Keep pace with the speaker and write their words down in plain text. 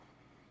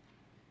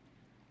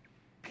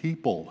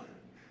people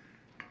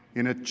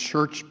in a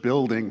church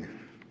building.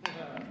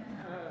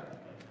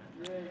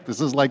 This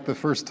is like the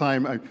first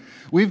time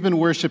we've been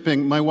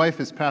worshiping. My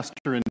wife is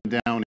pastor in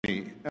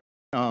Downey,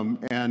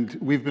 and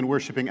we've been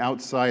worshiping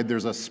outside.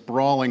 There's a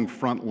sprawling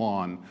front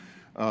lawn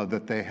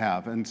that they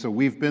have. And so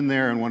we've been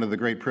there, and one of the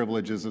great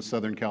privileges of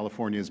Southern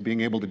California is being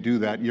able to do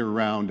that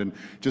year-round and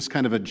just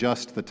kind of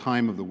adjust the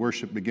time of the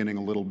worship beginning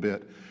a little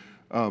bit.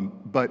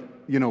 But,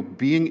 you know,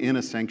 being in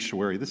a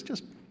sanctuary, this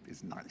just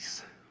is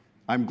nice.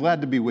 I'm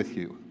glad to be with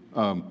you.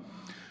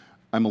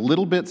 I'm a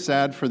little bit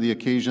sad for the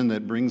occasion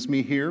that brings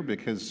me here,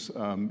 because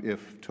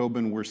if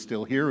Tobin were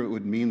still here, it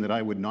would mean that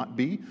I would not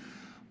be.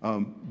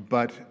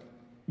 But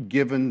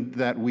given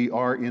that we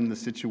are in the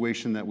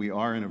situation that we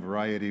are in a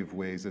variety of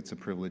ways, it's a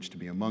privilege to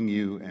be among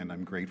you, and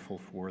I'm grateful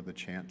for the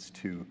chance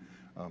to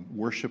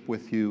worship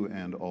with you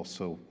and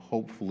also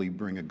hopefully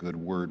bring a good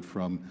word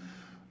from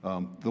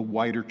the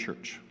wider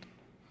church.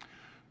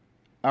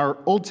 Our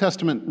Old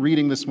Testament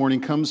reading this morning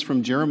comes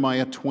from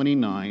Jeremiah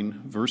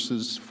 29,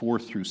 verses 4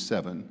 through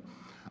 7.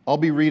 I'll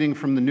be reading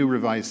from the New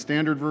Revised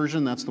Standard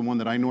Version. That's the one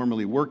that I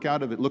normally work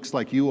out of. It looks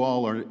like you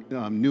all are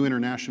New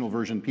International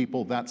Version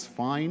people. That's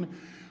fine.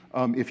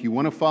 If you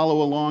want to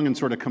follow along and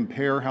sort of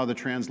compare how the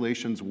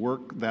translations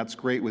work, that's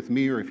great with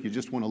me. Or if you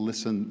just want to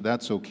listen,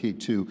 that's okay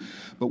too.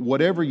 But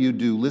whatever you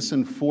do,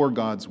 listen for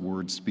God's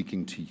word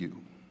speaking to you.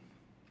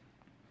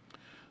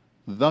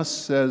 Thus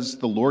says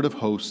the Lord of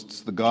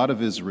hosts, the God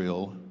of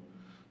Israel,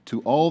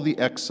 to all the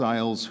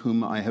exiles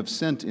whom I have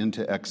sent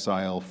into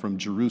exile from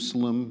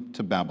Jerusalem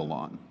to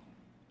Babylon.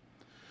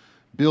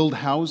 Build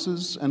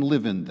houses and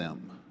live in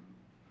them.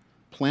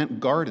 Plant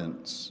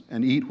gardens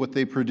and eat what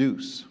they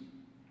produce.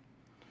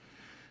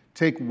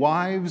 Take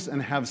wives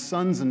and have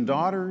sons and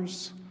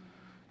daughters.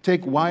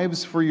 Take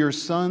wives for your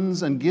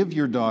sons and give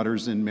your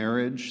daughters in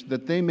marriage,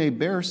 that they may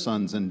bear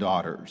sons and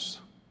daughters.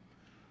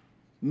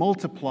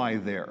 Multiply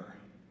there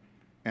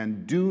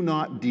and do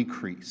not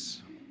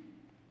decrease.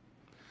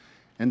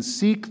 And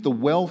seek the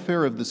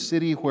welfare of the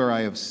city where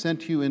I have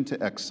sent you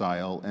into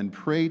exile, and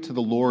pray to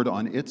the Lord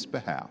on its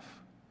behalf,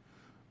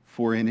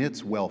 for in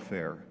its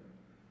welfare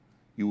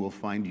you will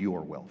find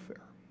your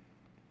welfare.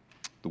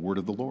 The word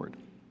of the Lord.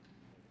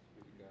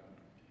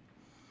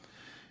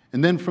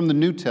 And then from the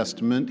New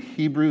Testament,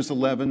 Hebrews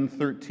 11,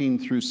 13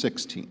 through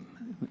 16.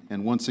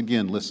 And once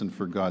again, listen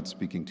for God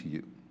speaking to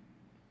you.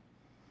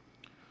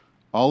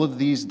 All of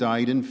these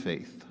died in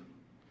faith,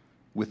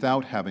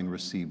 without having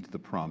received the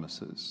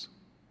promises.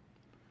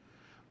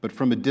 But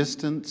from a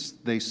distance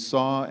they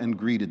saw and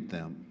greeted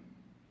them.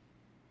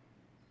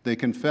 They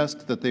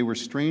confessed that they were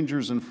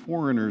strangers and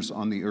foreigners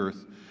on the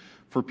earth,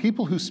 for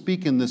people who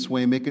speak in this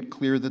way make it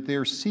clear that they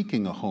are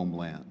seeking a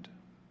homeland.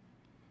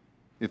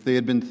 If they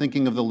had been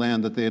thinking of the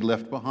land that they had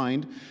left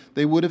behind,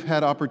 they would have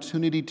had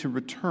opportunity to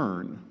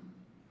return.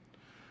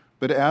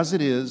 But as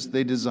it is,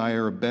 they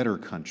desire a better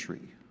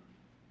country,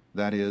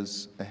 that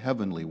is, a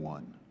heavenly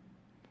one.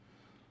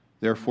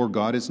 Therefore,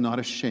 God is not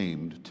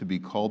ashamed to be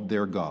called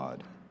their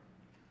God.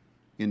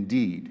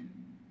 Indeed,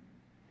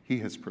 he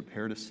has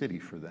prepared a city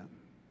for them.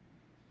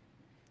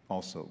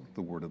 Also,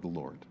 the word of the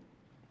Lord.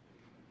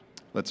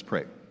 Let's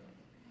pray.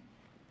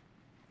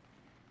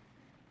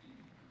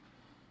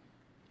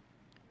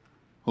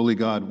 Holy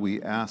God,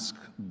 we ask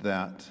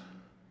that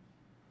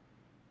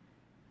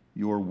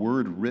your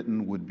word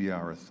written would be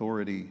our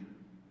authority,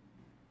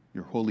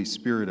 your Holy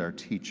Spirit our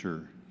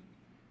teacher,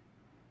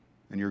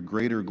 and your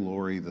greater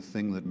glory, the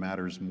thing that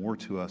matters more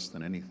to us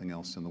than anything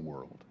else in the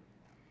world.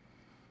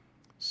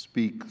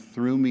 Speak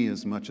through me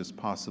as much as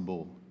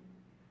possible.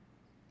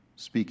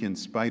 Speak in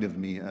spite of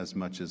me as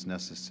much as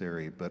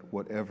necessary. But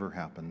whatever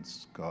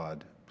happens,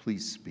 God,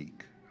 please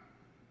speak,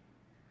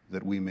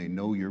 that we may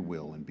know your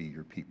will and be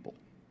your people.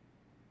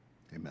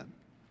 Amen.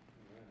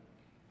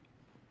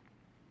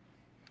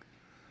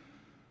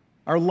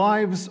 Our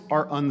lives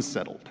are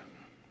unsettled.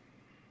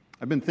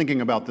 I've been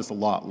thinking about this a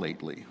lot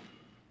lately.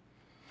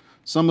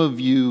 Some of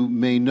you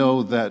may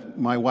know that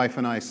my wife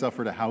and I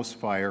suffered a house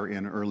fire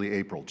in early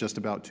April, just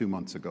about 2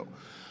 months ago.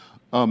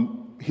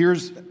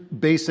 Here's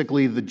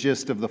basically the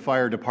gist of the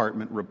fire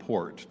department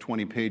report,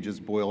 20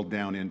 pages boiled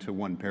down into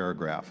one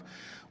paragraph.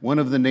 One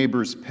of the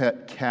neighbor's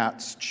pet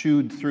cats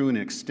chewed through an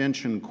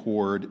extension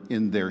cord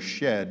in their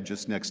shed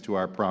just next to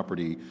our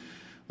property.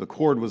 The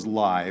cord was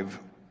live.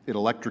 It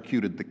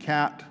electrocuted the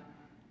cat.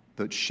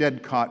 The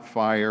shed caught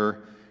fire.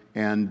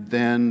 And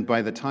then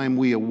by the time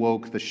we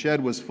awoke, the shed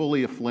was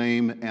fully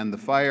aflame, and the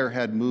fire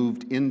had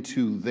moved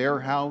into their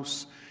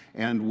house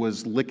and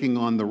was licking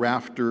on the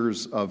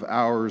rafters of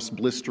ours,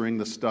 blistering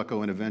the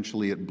stucco, and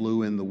eventually it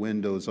blew in the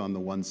windows on the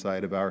one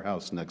side of our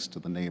house next to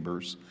the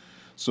neighbors.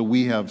 So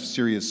we have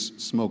serious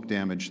smoke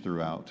damage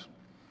throughout.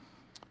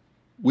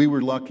 We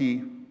were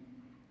lucky.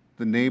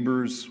 The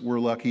neighbors were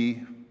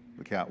lucky.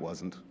 The cat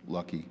wasn't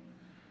lucky.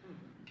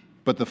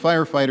 But the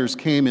firefighters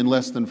came in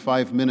less than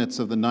 5 minutes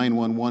of the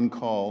 911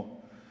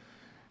 call,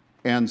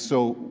 and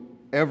so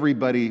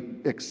everybody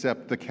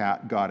except the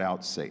cat got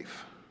out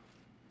safe.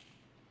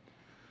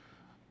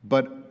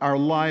 But our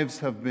lives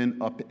have been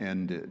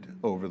upended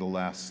over the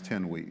last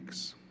 10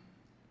 weeks.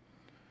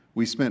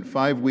 We spent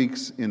 5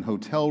 weeks in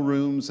hotel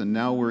rooms, and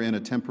now we're in a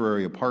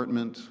temporary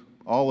apartment.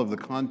 All of the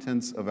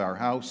contents of our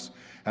house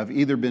have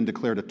either been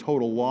declared a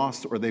total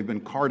loss or they've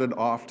been carted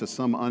off to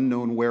some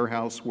unknown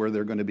warehouse where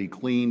they're going to be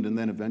cleaned and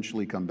then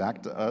eventually come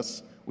back to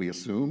us, we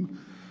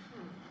assume.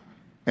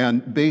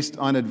 And based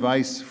on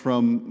advice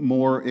from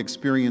more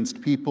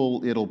experienced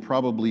people, it'll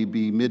probably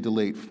be mid to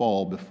late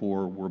fall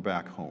before we're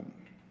back home.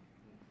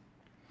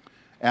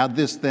 Add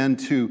this then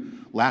to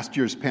last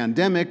year's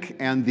pandemic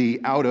and the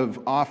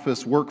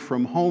out-of-office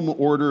work-from-home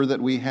order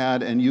that we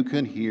had, and you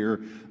can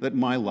hear that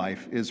my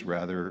life is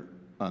rather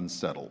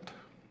unsettled.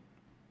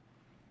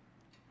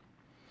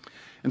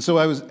 And so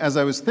as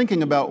I was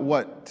thinking about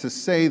what to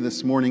say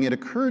this morning, it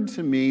occurred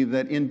to me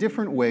that in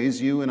different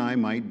ways you and I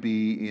might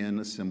be in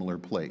a similar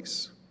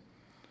place.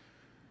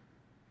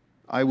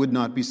 I would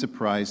not be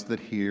surprised to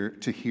hear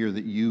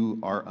that you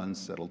are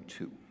unsettled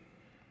too.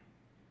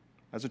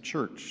 As a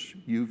church,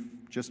 you've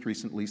just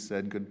recently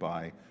said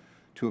goodbye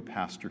to a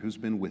pastor who's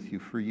been with you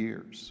for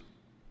years.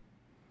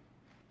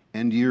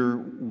 And you're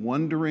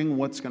wondering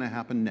what's going to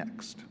happen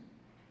next.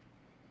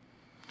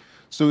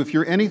 So if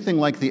you're anything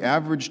like the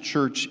average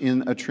church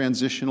in a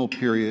transitional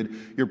period,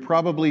 you're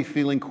probably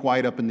feeling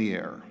quite up in the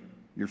air.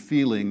 You're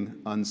feeling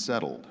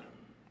unsettled.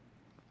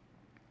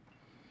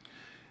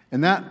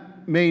 And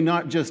that may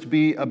not just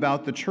be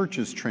about the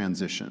church's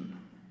transition.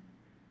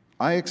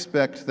 I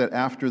expect that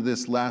after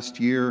this last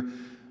year,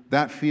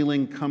 that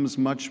feeling comes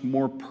much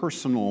more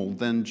personal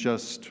than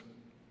just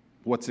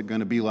what's it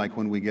going to be like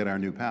when we get our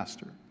new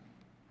pastor.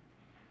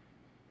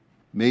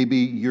 Maybe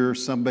you're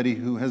somebody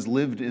who has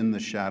lived in the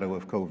shadow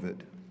of COVID.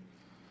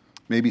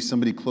 Maybe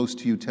somebody close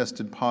to you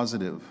tested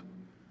positive,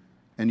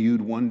 and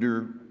you'd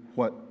wonder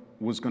what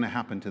was going to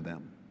happen to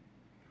them,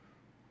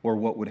 or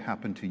what would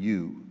happen to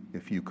you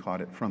if you caught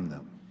it from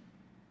them.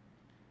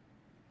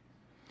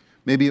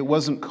 Maybe it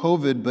wasn't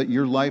COVID, but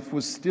your life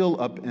was still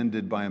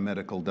upended by a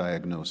medical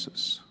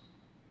diagnosis.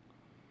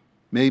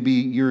 Maybe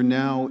you're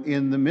now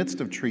in the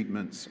midst of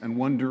treatments and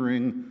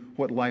wondering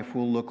what life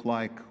will look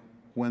like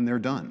when they're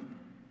done,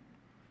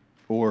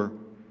 or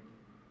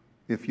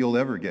if you'll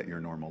ever get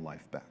your normal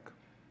life back.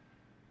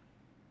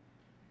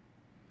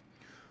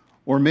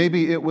 Or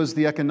maybe it was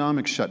the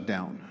economic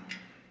shutdown.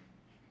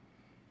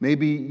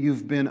 Maybe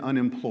you've been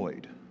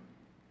unemployed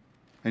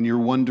and you're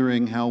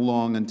wondering how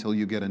long until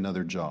you get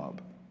another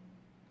job.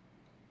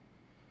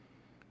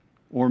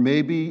 Or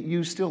maybe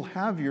you still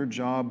have your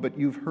job, but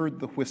you've heard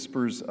the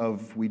whispers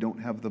of, we don't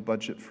have the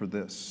budget for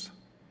this.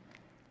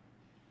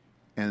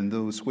 And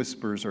those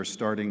whispers are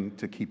starting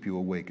to keep you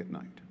awake at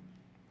night.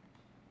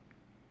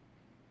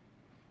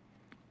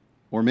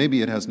 Or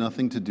maybe it has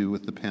nothing to do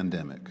with the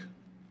pandemic.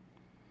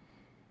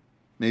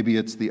 Maybe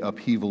it's the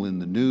upheaval in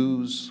the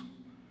news,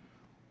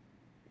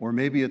 or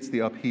maybe it's the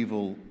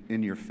upheaval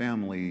in your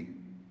family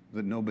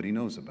that nobody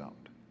knows about.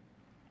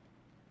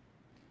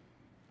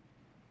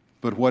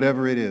 But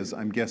whatever it is,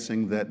 I'm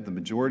guessing that the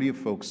majority of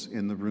folks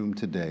in the room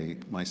today,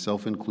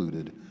 myself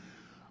included,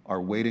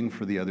 are waiting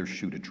for the other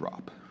shoe to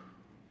drop.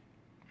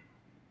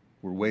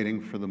 We're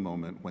waiting for the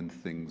moment when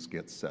things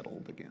get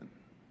settled again.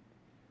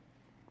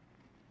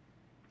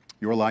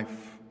 Your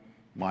life,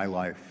 my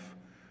life,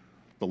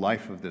 the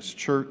life of this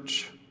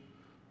church,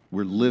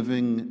 we're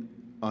living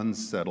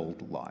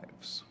unsettled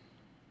lives.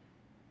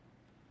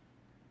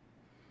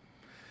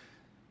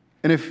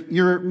 And if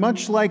you're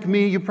much like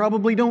me, you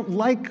probably don't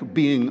like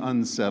being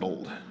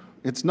unsettled.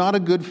 It's not a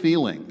good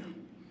feeling.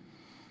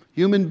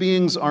 Human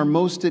beings are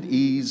most at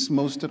ease,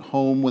 most at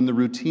home when the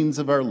routines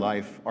of our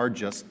life are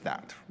just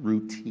that,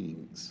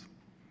 routines.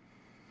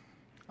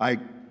 I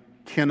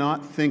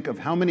cannot think of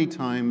how many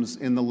times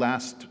in the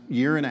last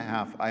year and a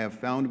half I have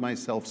found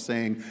myself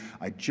saying,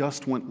 I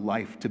just want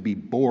life to be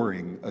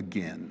boring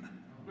again.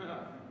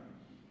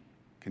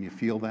 Can you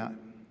feel that?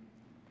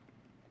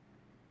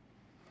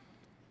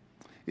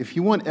 If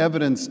you want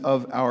evidence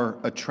of our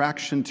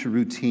attraction to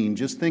routine,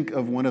 just think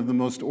of one of the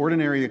most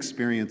ordinary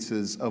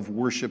experiences of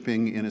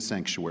worshiping in a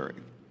sanctuary.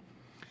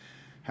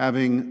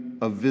 Having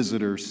a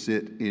visitor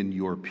sit in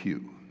your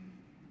pew.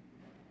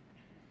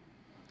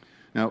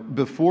 Now,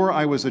 before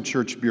I was a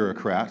church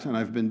bureaucrat, and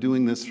I've been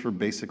doing this for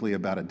basically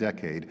about a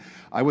decade,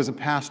 I was a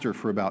pastor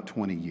for about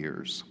 20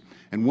 years.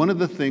 And one of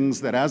the things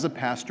that as a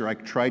pastor I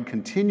tried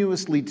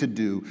continuously to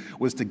do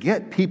was to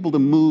get people to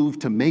move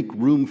to make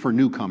room for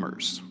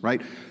newcomers, right?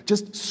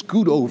 Just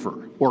scoot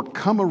over or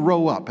come a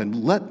row up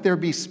and let there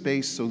be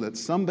space so that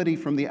somebody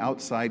from the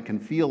outside can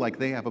feel like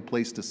they have a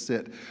place to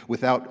sit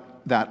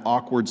without that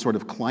awkward sort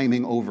of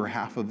climbing over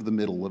half of the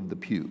middle of the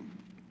pew.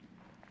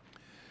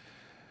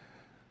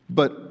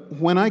 But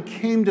when I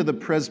came to the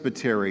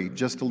presbytery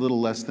just a little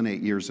less than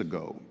 8 years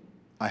ago,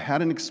 I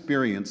had an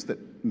experience that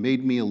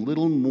made me a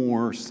little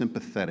more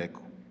sympathetic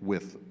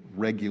with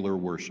regular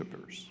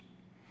worshipers.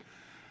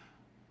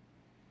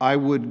 I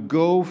would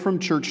go from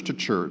church to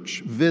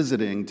church,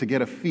 visiting to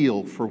get a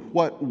feel for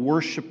what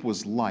worship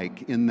was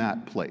like in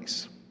that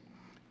place.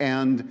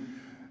 And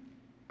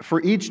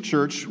For each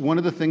church, one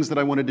of the things that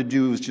I wanted to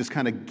do was just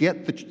kind of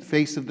get the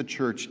face of the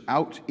church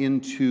out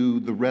into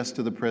the rest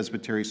of the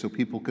presbytery so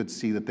people could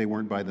see that they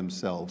weren't by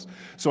themselves.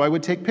 So I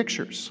would take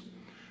pictures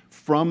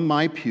from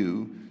my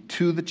pew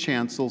to the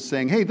chancel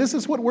saying, hey, this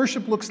is what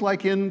worship looks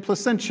like in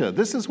Placentia.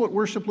 This is what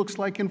worship looks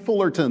like in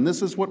Fullerton.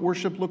 This is what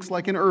worship looks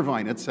like in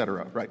Irvine,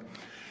 etc. Right?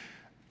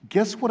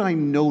 Guess what I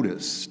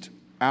noticed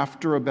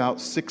after about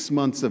 6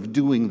 months of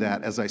doing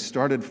that as I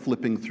started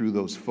flipping through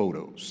those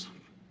photos?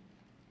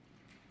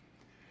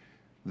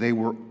 They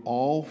were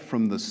all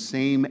from the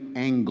same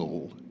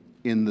angle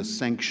in the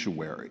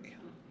sanctuary.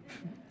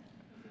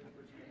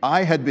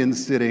 I had been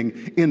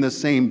sitting in the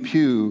same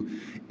pew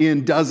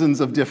in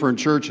dozens of different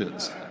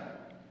churches.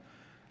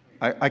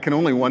 I can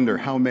only wonder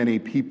how many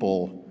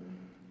people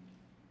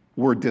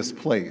were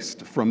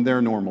displaced from their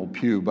normal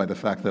pew by the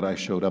fact that I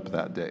showed up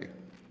that day.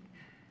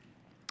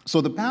 So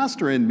the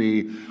pastor in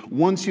me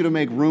wants you to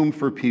make room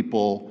for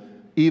people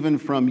even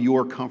from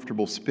your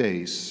comfortable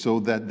space so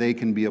that they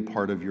can be a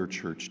part of your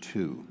church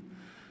too.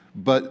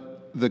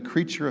 But the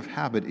creature of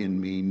habit in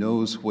me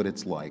knows what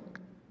it's like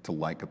to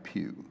like a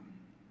pew.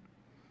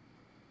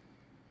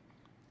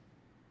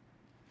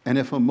 And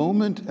if a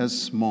moment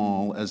as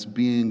small as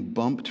being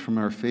bumped from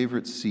our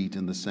favorite seat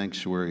in the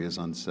sanctuary is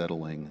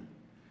unsettling,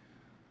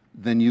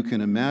 then you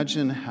can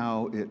imagine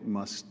how it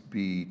must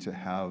be to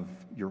have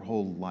your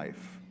whole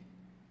life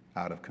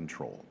out of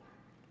control.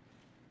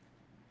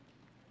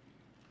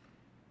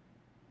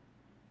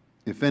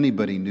 If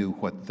anybody knew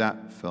what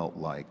that felt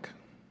like,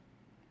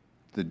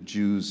 the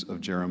Jews of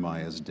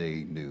Jeremiah's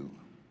day knew.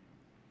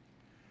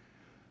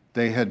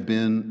 They had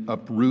been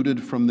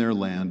uprooted from their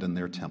land and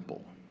their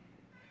temple.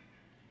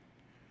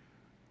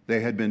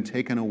 They had been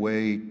taken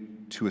away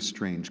to a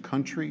strange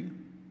country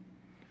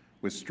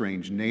with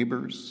strange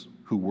neighbors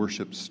who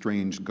worshiped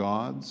strange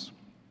gods.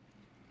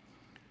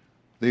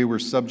 They were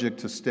subject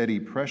to steady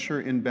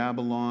pressure in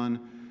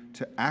Babylon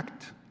to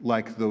act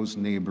like those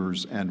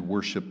neighbors and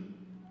worship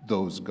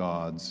those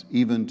gods,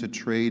 even to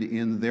trade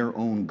in their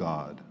own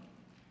god.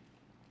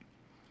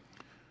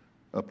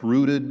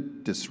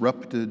 Uprooted,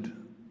 disrupted,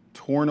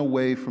 torn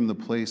away from the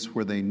place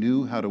where they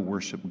knew how to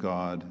worship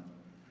God,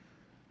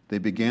 they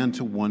began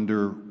to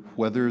wonder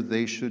whether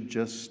they should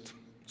just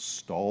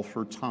stall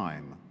for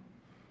time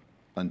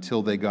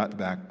until they got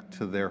back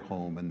to their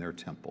home and their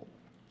temple,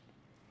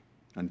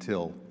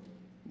 until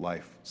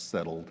life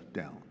settled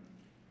down.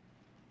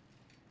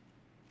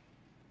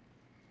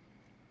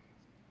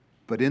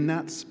 But in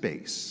that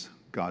space,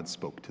 God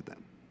spoke to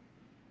them.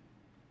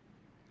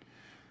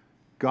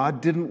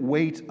 God didn't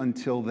wait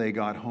until they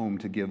got home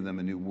to give them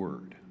a new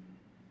word.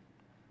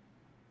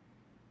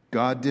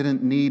 God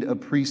didn't need a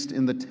priest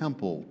in the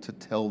temple to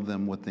tell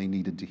them what they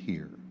needed to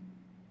hear.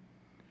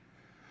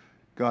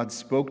 God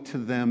spoke to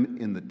them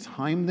in the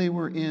time they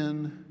were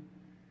in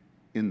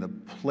the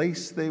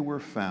place they were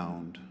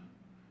found,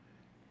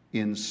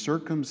 in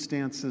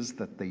circumstances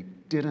that they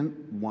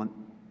didn't want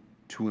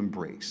to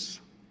embrace.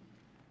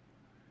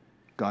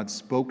 God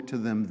spoke to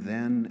them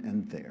then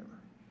and there.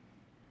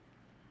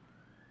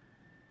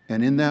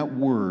 And in that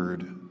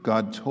word,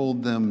 God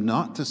told them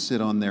not to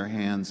sit on their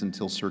hands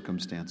until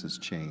circumstances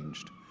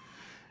changed.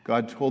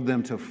 God told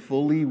them to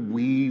fully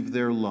weave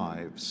their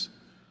lives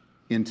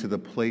into the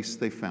place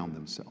they found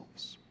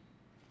themselves.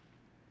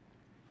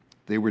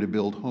 They were to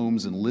build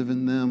homes and live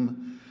in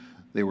them.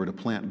 They were to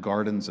plant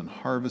gardens and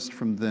harvest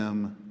from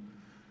them.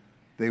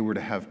 They were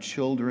to have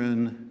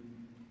children,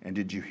 and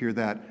did you hear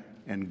that?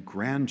 And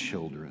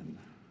grandchildren.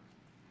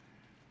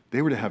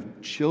 They were to have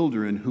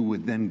children who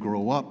would then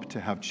grow up to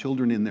have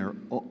children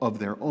of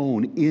their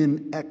own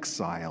in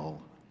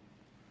exile.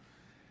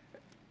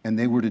 And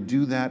they were to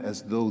do that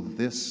as though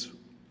this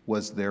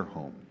was their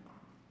home.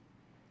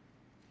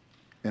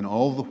 And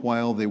all the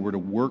while they were to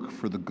work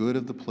for the good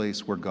of the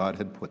place where God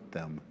had put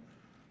them,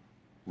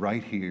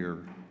 right here,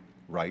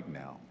 right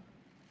now.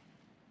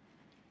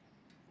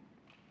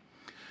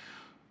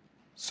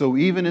 So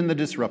even in the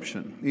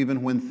disruption,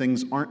 even when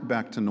things aren't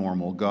back to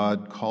normal,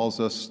 God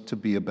calls us to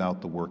be about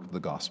the work of the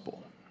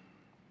gospel.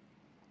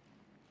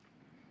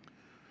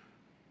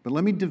 But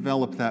let me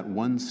develop that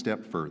one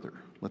step further.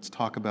 Let's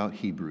talk about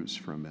Hebrews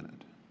for a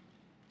minute.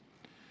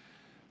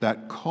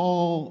 That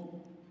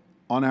call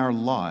on our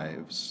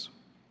lives,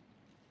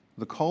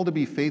 the call to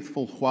be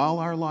faithful while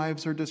our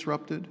lives are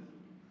disrupted,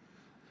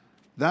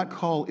 that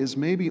call is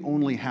maybe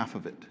only half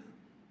of it.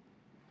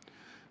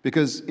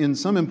 Because in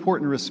some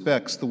important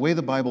respects, the way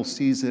the Bible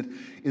sees it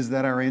is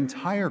that our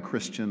entire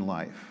Christian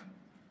life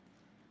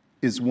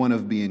is one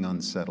of being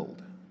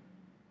unsettled.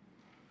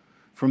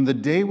 From the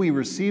day we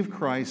receive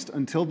Christ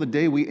until the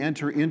day we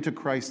enter into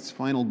Christ's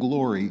final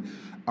glory,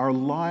 our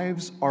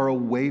lives are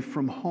away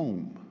from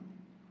home.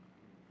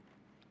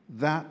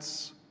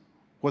 That's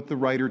what the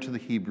writer to the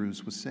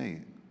Hebrews was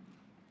saying.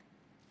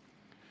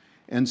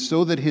 And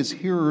so that his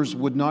hearers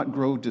would not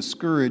grow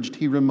discouraged,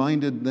 he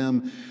reminded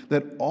them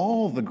that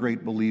all the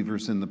great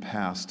believers in the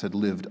past had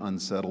lived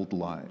unsettled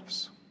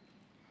lives.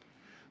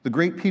 The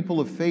great people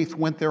of faith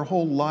went their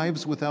whole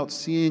lives without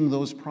seeing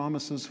those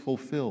promises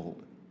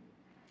fulfilled.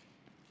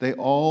 They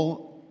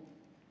all,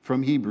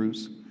 from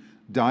Hebrews,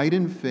 died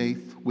in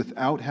faith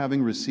without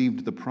having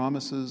received the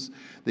promises.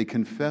 They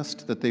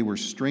confessed that they were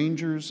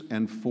strangers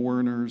and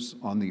foreigners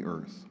on the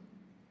earth.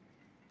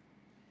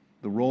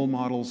 The role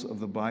models of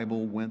the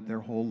Bible went their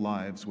whole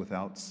lives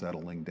without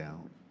settling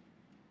down.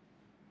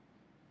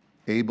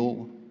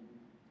 Abel,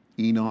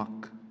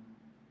 Enoch,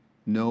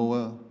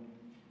 Noah,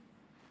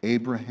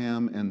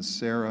 Abraham, and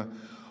Sarah,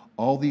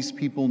 all these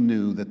people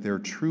knew that their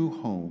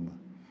true home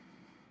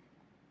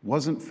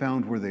wasn't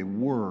found where they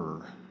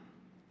were,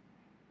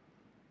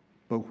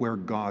 but where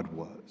God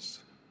was.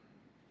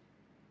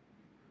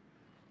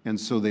 And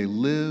so they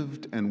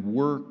lived and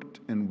worked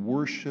and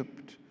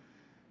worshiped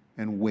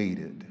and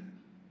waited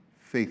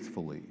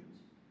faithfully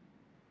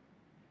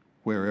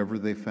wherever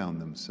they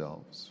found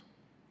themselves.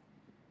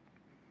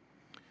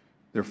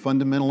 Their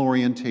fundamental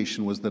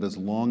orientation was that as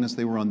long as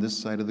they were on this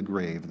side of the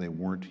grave, they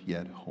weren't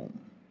yet home.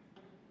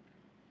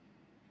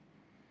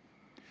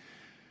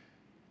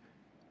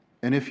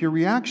 And if your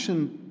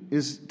reaction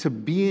is to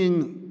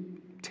being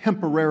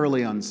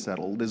temporarily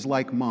unsettled is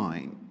like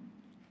mine,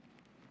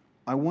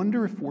 I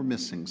wonder if we're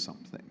missing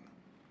something.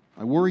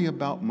 I worry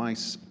about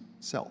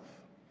myself.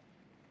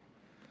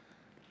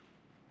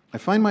 I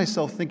find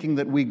myself thinking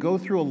that we go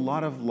through a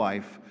lot of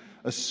life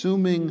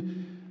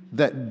assuming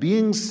that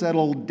being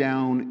settled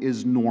down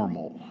is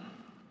normal,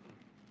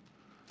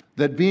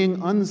 that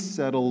being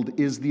unsettled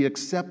is the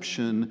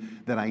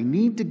exception that I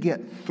need to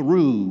get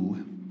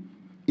through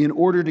in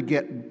order to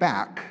get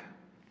back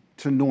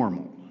to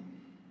normal.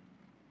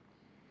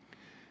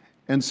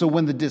 And so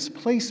when the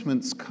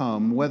displacements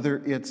come,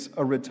 whether it's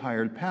a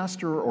retired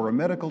pastor or a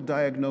medical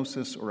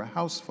diagnosis or a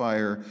house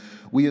fire,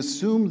 we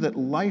assume that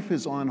life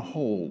is on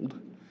hold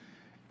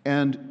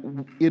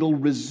and it'll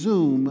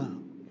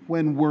resume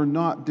when we're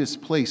not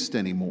displaced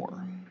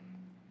anymore.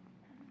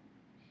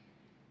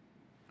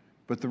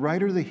 But the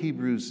writer of the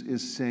Hebrews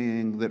is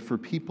saying that for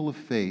people of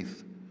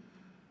faith,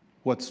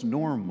 what's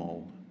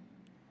normal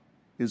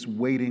is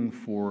waiting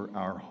for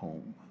our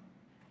home.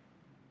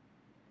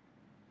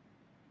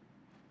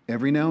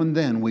 Every now and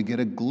then we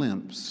get a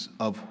glimpse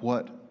of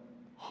what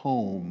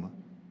home,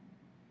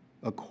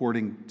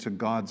 according to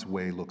God's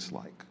way, looks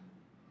like.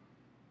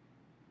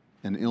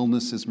 An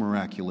illness is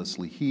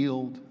miraculously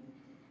healed.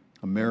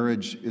 A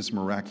marriage is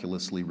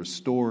miraculously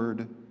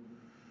restored.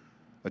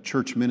 A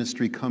church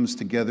ministry comes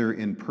together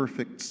in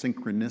perfect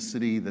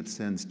synchronicity that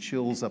sends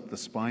chills up the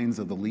spines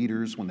of the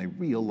leaders when they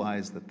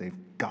realize that they've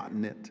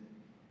gotten it.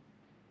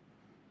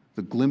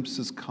 The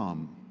glimpses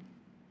come.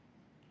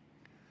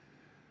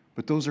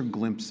 But those are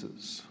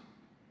glimpses.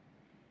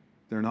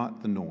 They're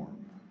not the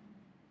norm.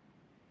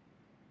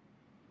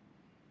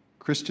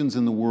 Christians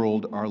in the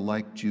world are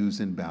like Jews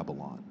in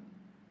Babylon.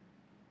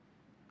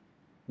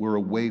 We're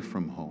away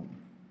from home.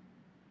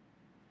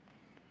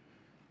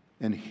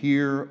 And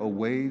here,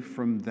 away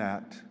from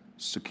that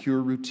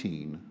secure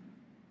routine,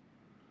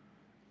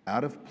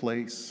 out of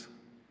place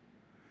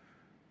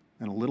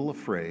and a little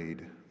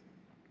afraid,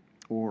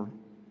 or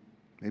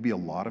maybe a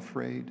lot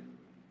afraid,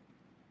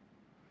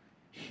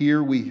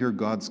 here we hear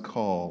God's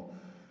call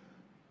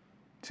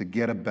to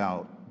get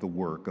about the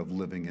work of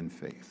living in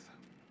faith.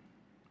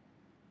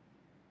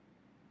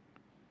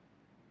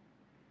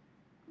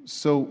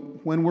 So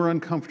when we're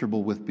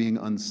uncomfortable with being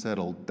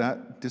unsettled,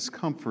 that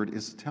discomfort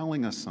is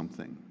telling us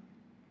something.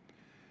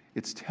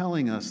 It's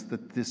telling us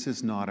that this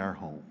is not our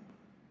home.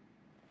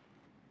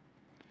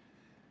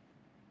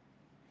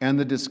 And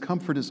the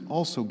discomfort is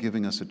also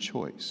giving us a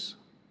choice.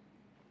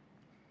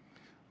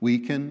 We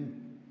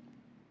can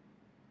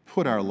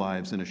put our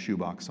lives in a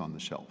shoebox on the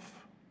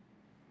shelf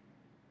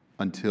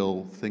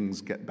until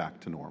things get back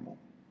to normal.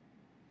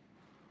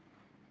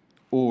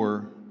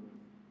 Or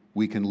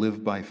we can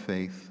live by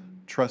faith,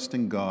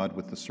 trusting God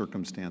with the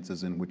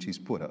circumstances in which He's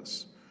put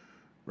us,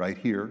 right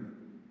here,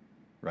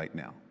 right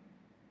now.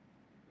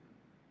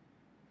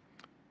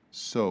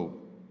 So,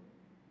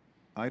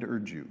 I'd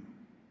urge you,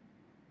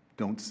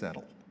 don't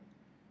settle.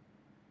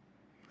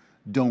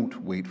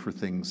 Don't wait for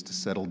things to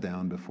settle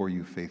down before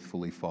you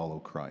faithfully follow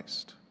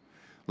Christ.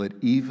 Let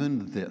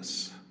even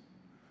this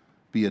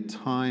be a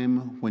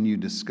time when you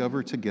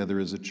discover together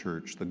as a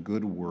church the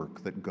good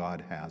work that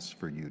God has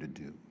for you to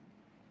do.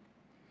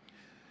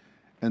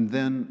 And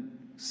then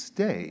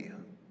stay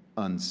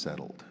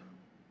unsettled.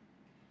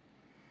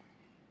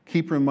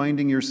 Keep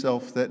reminding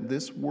yourself that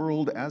this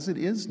world as it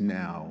is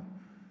now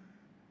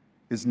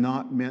is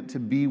not meant to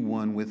be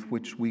one with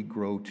which we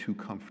grow too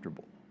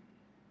comfortable.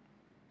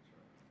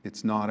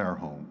 It's not our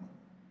home.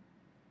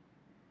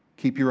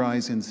 Keep your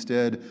eyes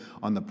instead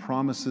on the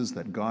promises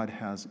that God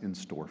has in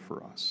store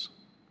for us,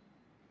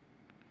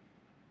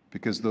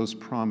 because those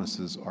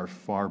promises are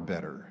far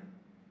better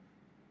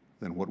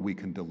than what we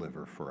can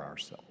deliver for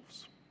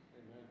ourselves.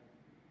 Amen.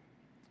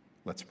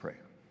 Let's pray.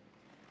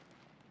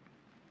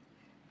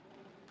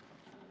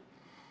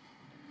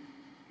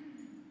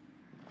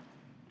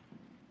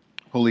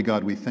 Holy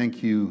God, we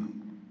thank you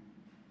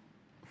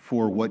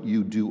for what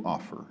you do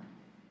offer.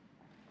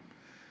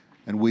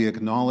 And we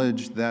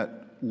acknowledge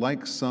that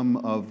like some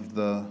of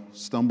the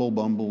stumble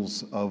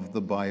bumbles of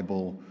the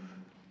Bible,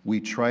 we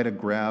try to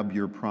grab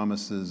your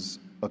promises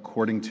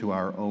according to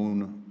our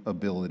own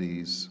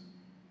abilities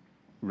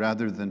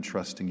rather than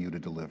trusting you to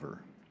deliver.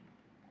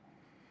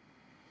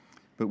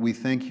 But we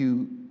thank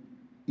you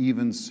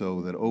even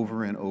so that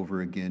over and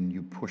over again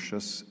you push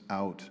us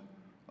out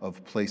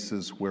of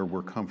places where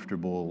we're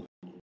comfortable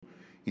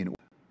in.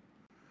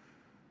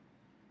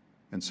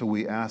 And so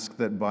we ask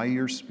that by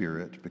your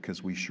Spirit,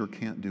 because we sure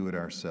can't do it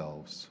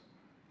ourselves,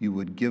 you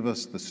would give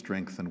us the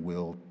strength and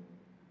will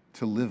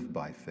to live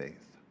by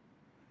faith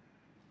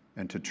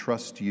and to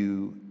trust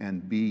you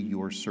and be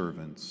your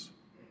servants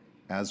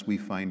as we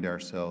find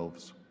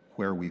ourselves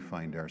where we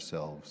find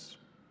ourselves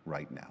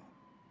right now.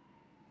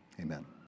 Amen.